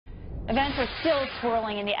Events are still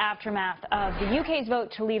swirling in the aftermath of the UK's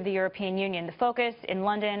vote to leave the European Union. The focus in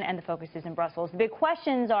London and the focus is in Brussels. The big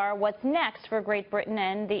questions are what's next for Great Britain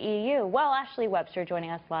and the EU. Well, Ashley Webster joining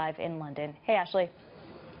us live in London. Hey, Ashley.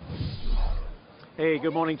 Hey,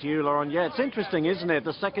 good morning to you, Lauren. Yeah, it's interesting, isn't it?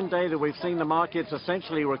 The second day that we've seen the markets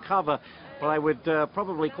essentially recover, but I would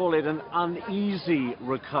probably call it an uneasy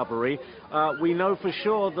recovery. We know for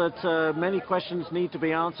sure that many questions need to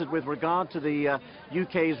be answered with regard to the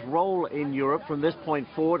UK's role in Europe from this point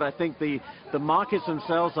forward. I think the markets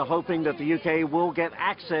themselves are hoping that the UK will get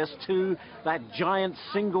access to that giant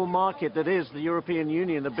single market that is the European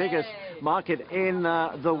Union, the biggest market in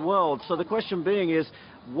the world. So the question being is,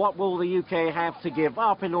 what will the UK have to give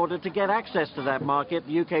up in order to get access to that market?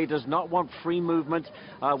 The UK does not want free movement,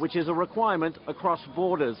 which is a requirement across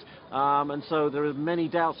borders. And so there are many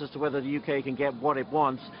doubts as to whether the UK can get what it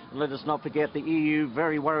wants. And let us not forget the EU,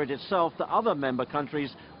 very worried itself that other member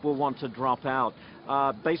countries will want to drop out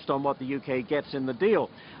based on what the UK gets in the deal.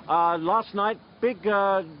 Last night, big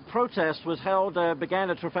protest was held, began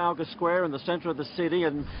at Trafalgar Square in the center of the city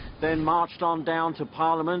and then marched on down to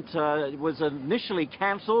Parliament. It was initially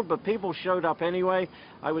cancelled, but people showed up anyway.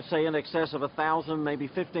 I would say in excess of 1,000, maybe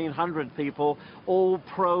 1,500 people, all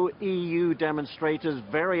pro-EU demonstrators,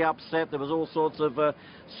 very upset. There was all sorts of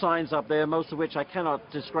signs up there, most of which I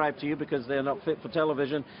cannot describe to you because they're not fit for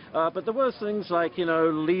television. But there were things like, you know,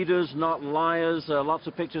 leaders, not liars, lots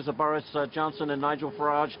of pictures of Boris Johnson and Nigel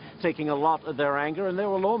Farage taking a lot of their anger, and there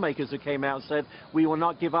were lawmakers who came out and said, we will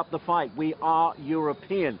not give up the fight. We are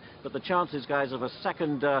European. But the chances, guys, of a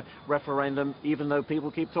second referendum, even though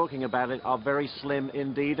people keep talking about it, are very slim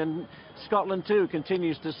indeed. And Scotland, too,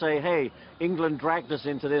 continues to say, hey, England dragged us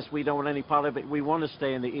into this. We don't want any part of it. We want to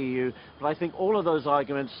stay in the EU. But I think all of those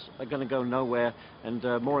arguments are going to go nowhere. And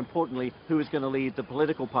more importantly, who is going to lead the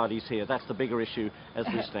political parties here? That's the bigger issue as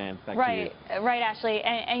we stand. Back to you. Right, Ashley.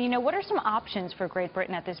 And, you know, what are some options for Great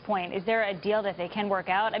Britain at this point? Is there a deal that they can work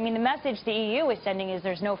out? I mean, the message the EU is sending is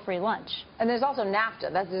there's no free lunch. And there's also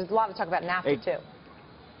NAFTA. There's a lot of talk about NAFTA, too.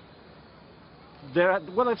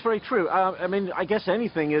 Well, that's very true. I mean, I guess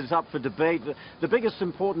anything is up for debate. The biggest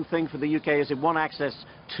important thing for the UK is it wants access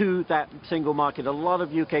to that single market. A lot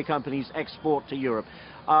of UK companies export to Europe.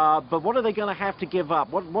 But what are they going to have to give up?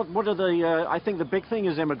 What are the... I think the big thing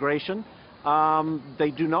is immigration. They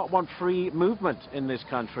do not want free movement in this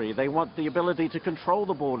country. They want the ability to control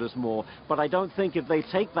the borders more. But I don't think if they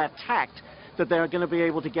take that tact that they're going to be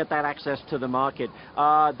able to get that access to the market.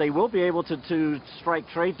 They will be able to strike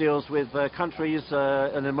trade deals with countries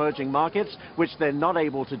and emerging markets, which they're not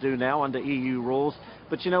able to do now under EU rules.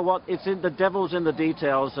 But you know what? It's in the devil's in the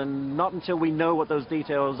details, and not until we know what those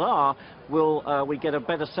details are will we get a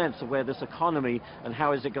better sense of where this economy and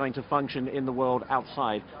how is it going to function in the world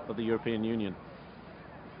outside of the European Union.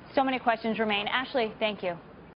 So many questions remain. Ashley, thank you.